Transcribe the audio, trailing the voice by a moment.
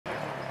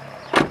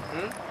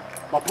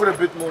But put a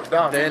bit more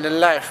down. Day in the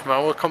life,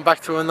 man. We'll come back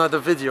to another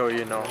video,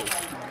 you know.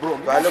 Bro,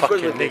 I look fucking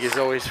good with niggas this.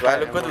 always I fighting,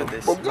 look good bro. with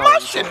this. But my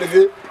shit,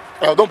 nigga.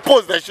 Yo, don't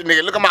pause that shit,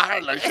 nigga. Look at my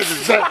hair, like shit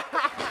is dead.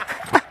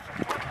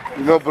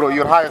 You know, bro,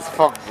 you're high as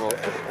fuck, bro.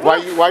 Why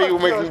you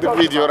making the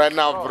video right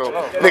now, bro?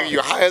 Nigga,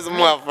 you're high as a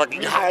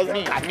motherfucker. You're high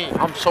as me.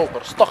 I'm sober.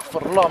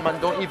 Astaghfirullah, man.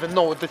 Don't even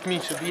know what it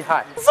means to be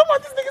high. Some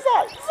of these niggas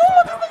high. Some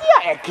of these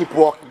niggas high. Keep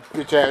walking,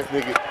 bitch ass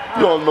nigga.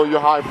 You all know you're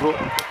high, bro.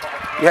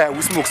 Yeah,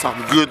 we smoke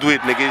some good weed,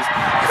 niggas.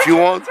 If you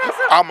want,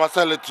 I'ma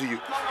sell it to you.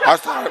 I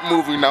start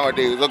moving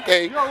nowadays,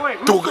 okay?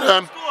 2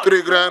 grams,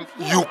 3 grams,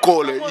 you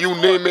call it. You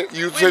name it,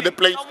 you say the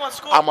place,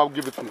 I'ma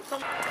give it to you.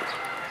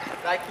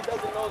 Like he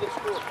doesn't know the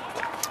score.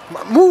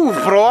 Move,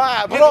 bro.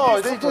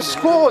 Bro, they just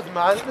scored,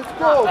 man. Let's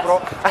go,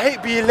 bro. I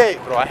hate being late,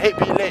 bro. I hate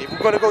being late. We're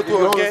gonna go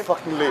do it again.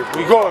 Fucking late.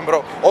 We going,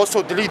 bro.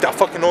 Also, delete that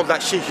fucking all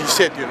that shit he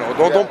said, you know.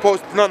 Don't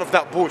post none of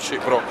that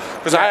bullshit, bro.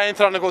 Because I ain't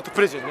trying to go to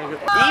prison, nigga.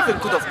 He even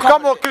could have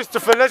come on,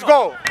 Christopher, let's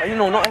go. But you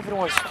know, not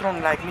everyone's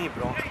strong like me,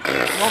 bro. Not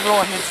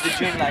everyone hits the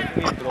gym like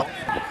me, bro.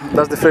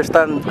 That's the first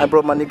time I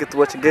brought my nigga to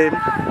watch a game.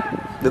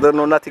 They don't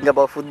know nothing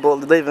about football.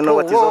 They don't even know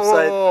what is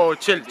offside. Oh,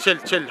 chill,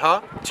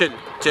 huh? Chill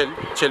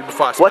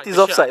before I What is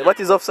offside? What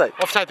is offside?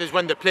 Offside is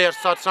when the player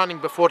starts running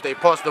before they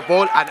pass the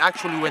ball, and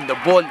actually when the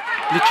ball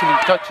literally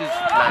touches,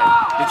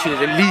 like,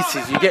 literally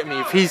releases, you get me?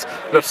 If he's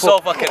before... so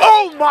fucking...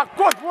 Oh my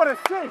God, what a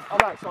save!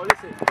 Alright, so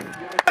listen.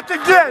 Not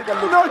again!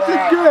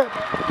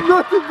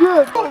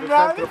 Oh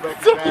man,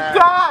 second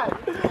time!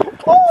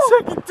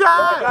 Second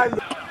time!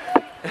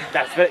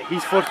 That's very,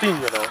 he's 14,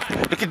 you know.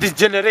 Look at this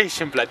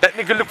generation, blood. That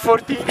nigga look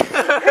 14.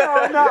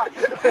 Hell no.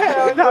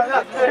 Hell no,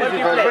 that's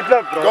crazy, bro. Good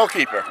luck, bro.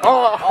 Goalkeeper.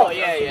 Oh,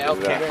 yeah,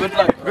 okay. Good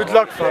luck. Good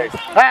luck, folks.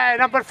 Hey,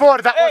 number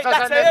 4, that was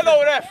that's a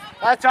yellow, ref.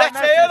 That's a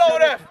yellow,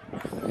 ref.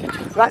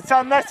 That's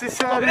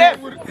unnecessary. Ref,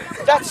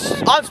 that's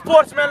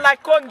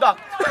unsportsmanlike conduct.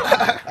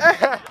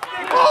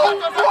 Oh,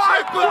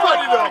 why? Good one,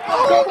 you know.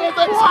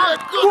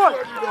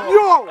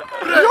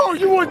 Yo,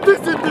 you were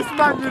dissing this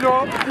man, you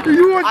know.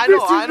 You were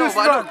dissing this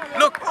man.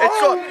 Look,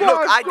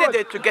 look, I did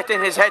it to get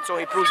in his head so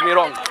he proves me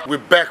wrong. We're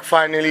back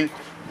finally.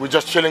 We're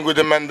just chilling with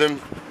them and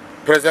them.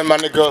 Present my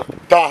nigga,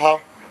 Taha.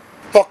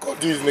 Fuck all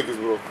these niggas,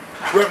 bro.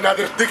 We have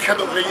another dickhead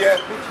over here.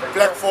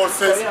 Black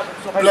forces,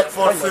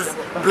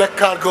 black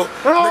cargo.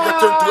 Nigga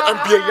turned to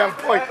NBA young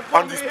boy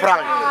on this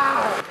prime.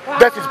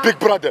 That is big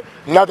brother.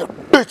 Another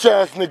bitch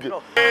ass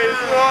nigga.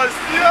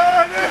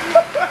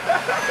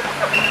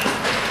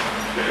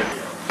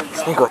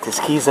 This nigga got his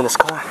keys in his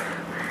car.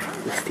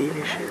 He's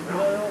stealing shit,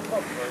 bro.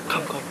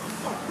 Come.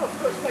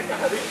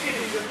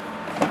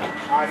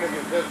 Alright,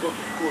 niggas, let's go to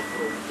school,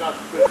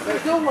 bro.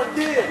 There's no one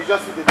there. We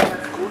just see the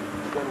dance school,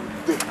 then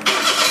we did.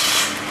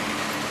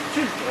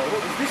 Chill, bro.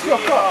 Is this your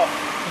car?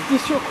 Is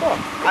this your car?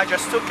 I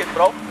just took it,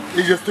 bro.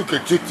 He just took a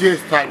GTA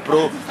style,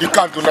 bro. You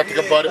can't do nothing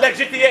about it. Like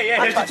GTA,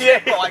 yeah,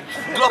 GTA. Like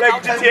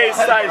GTA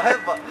style.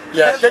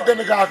 Yeah, take the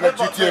nigga out like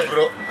GTA,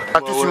 bro.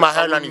 Can't you see my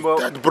hairline is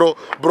dead, bro?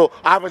 Bro,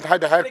 I haven't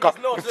had a haircut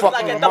in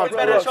fucking months,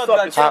 bro.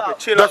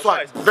 That's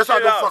why I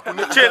don't fuck with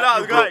niggas. Chill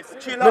out, guys.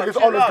 Niggas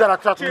always gotta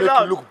try to make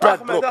you look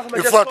bad, bro.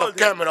 In front of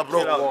camera,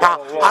 bro. I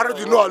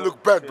already know I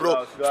look bad,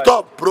 bro.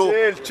 Stop, bro.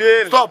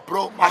 Chill. Stop,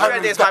 bro. My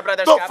hair is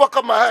dead. Don't fuck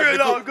up my hair, nigga.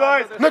 Chill out,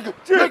 guys.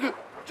 Nigga.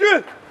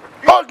 Chill.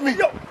 Hold me.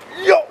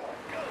 Yo.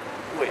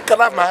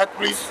 Can I have my hat,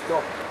 please?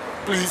 No.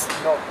 Please.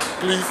 No.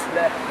 Please,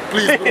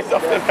 bro.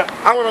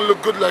 I wanna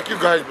look good like you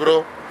guys,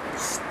 bro.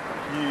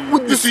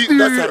 You see,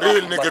 that's a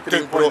real nigga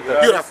thing, bro.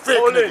 You're a fake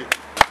nigga.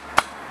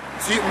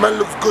 See, man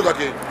looks good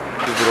again.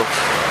 Bro.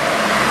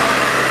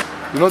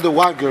 You know the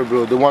white girl,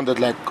 bro? The one that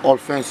like all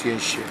fancy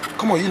and shit.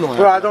 Come on, you know her.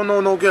 Bro, I don't know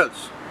no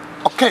girls.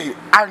 Okay,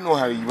 I know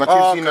her, but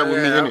you've seen her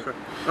with me,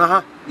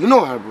 innit? You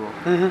know her, bro.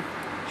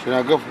 Should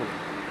I go for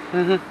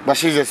it? But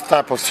she's a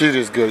type of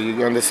serious girl,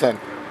 you understand?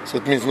 So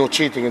it means no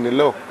cheating in the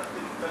law.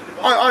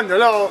 On the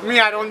law, me,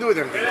 I don't do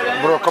them.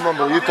 Bro, come on,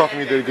 bro. You taught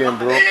me the game,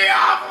 bro.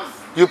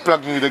 You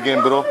plugged me in the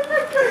game, bro.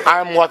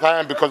 I am what I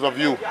am because of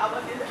you.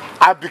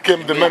 I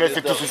became the menace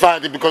to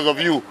society because of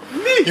you.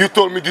 You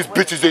told me these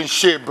bitches ain't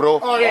shit, bro.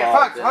 Oh yeah,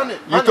 facts, 100.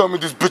 You told me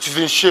these bitches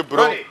ain't shit,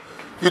 bro.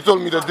 You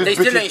told me that these bitches...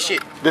 They still ain't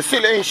shit. They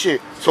still ain't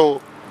shit.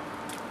 So,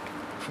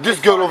 this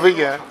girl over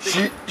here,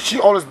 she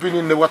always been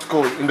in the what's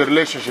called, in the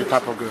relationship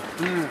type of girl.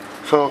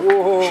 So,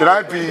 should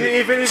I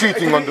be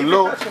cheating on the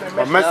law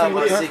or messing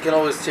with her? She can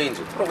always change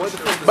it.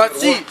 But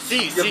see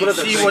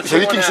what So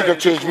you think she can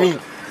change me?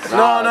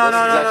 No. That's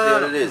exactly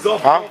what it is.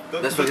 Huh?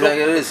 That's exactly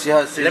what it is. She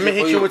has. Let me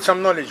hit you with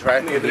some knowledge,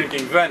 right?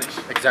 drinking vanish.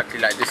 Exactly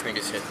like this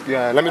nigga said.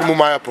 Yeah, let me move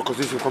my apple because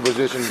this is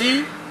conversation.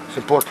 See? It's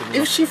important.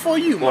 If she for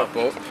you, my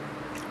bro,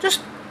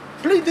 just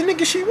play the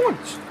nigga she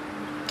wants.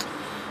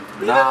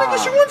 Play the nigga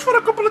she wants for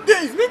a couple of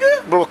days,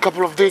 nigga. Bro, a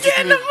couple of days. Get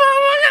in the phone,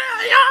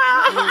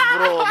 Please,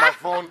 bro,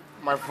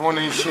 my phone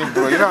ain't shit,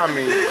 bro. You know what I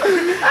mean?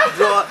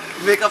 Bro,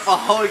 make up a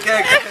whole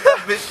gang.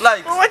 Bitch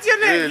likes. What's your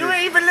name? Really? You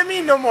ain't even let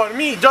me no more.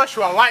 Me,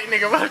 Joshua, white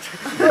nigga.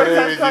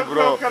 Crazy,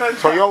 bro.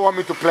 So you want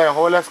me to play a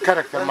whole ass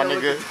character, my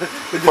nigga,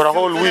 for a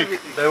whole week?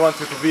 They want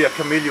you to be a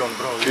chameleon,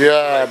 bro.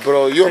 Yeah,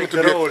 bro. You want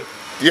me to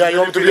be? Yeah, you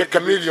want me to be a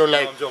chameleon,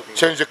 like,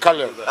 change the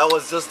color. That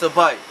was just a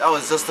bite. That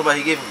was just a bite.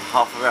 He gave him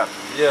half a wrap.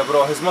 Yeah,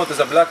 bro, his mouth is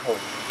a black hole.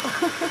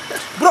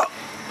 Bro!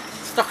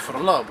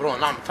 Astaghfirullah, bro.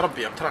 I'm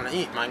trying to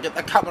eat, man. Get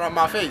the camera on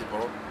my face,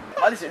 bro.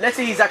 Oh, listen, let's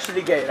say he's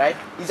actually gay, right?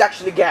 He's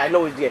actually gay. I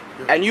know he's gay.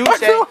 And you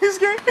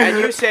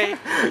say,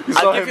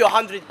 I'll give you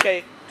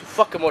 100K to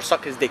fuck him or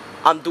suck his dick.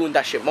 I'm doing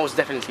that shit most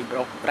definitely,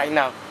 bro. Right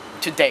now,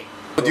 today.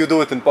 Would you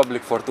do it in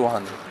public for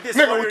 200?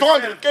 Nigga, with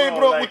 200K,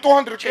 bro, with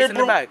 200K,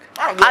 bro.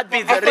 I'd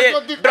be the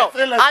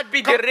I'd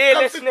be the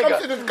realest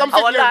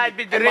nigga. I'd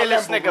be the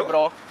realest nigga,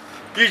 bro.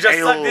 You just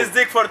suck this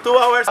dick for 2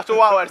 hours?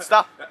 2 hours,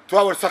 stop. 2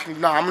 hours sucking?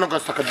 Nah, I'm not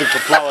gonna suck a dick for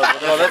 2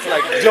 hours. No, that's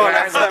like... Yo,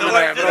 that's not the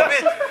word to the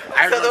bitch.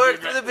 That's the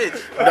word to the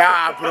bitch.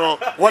 Nah, bro.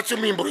 What you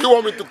mean, bro? You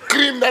want me to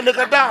cream that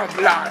nigga down?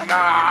 Nah,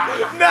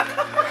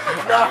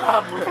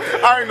 bro.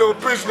 I ain't no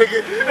bitch,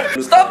 nigga.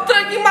 Stop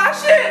drinking my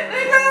shit,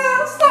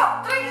 nigga!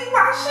 Stop drinking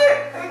my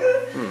shit,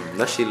 nigga!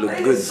 That shit look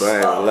good, bro. I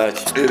ain't lie.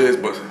 It is,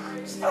 but...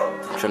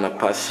 I'm trying to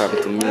pass some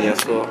to me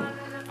as well.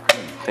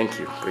 Thank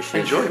you. Appreciate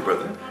it. Enjoy,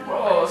 brother.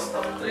 Bro,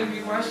 stop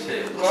drinking my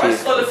shit, bro. I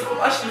stole it from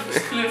Ashley,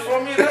 steal it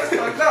from me, that's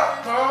like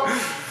that, bro.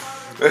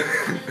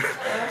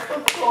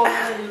 Fuck all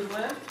niggas,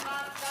 man.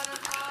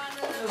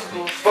 Let's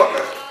go. Fuck.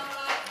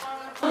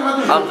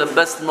 I'm the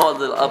best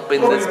model up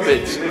in this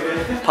bitch.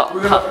 Ha,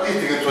 ha.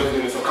 Eating in 20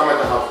 minutes, so come at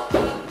the house.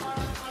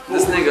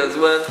 This nigga as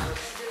well.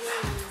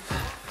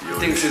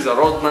 Thinks he's a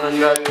road man and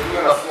you I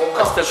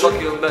still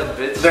fuck you in bed,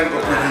 bitch. Then go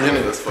to the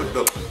unit, that's fucked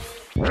up.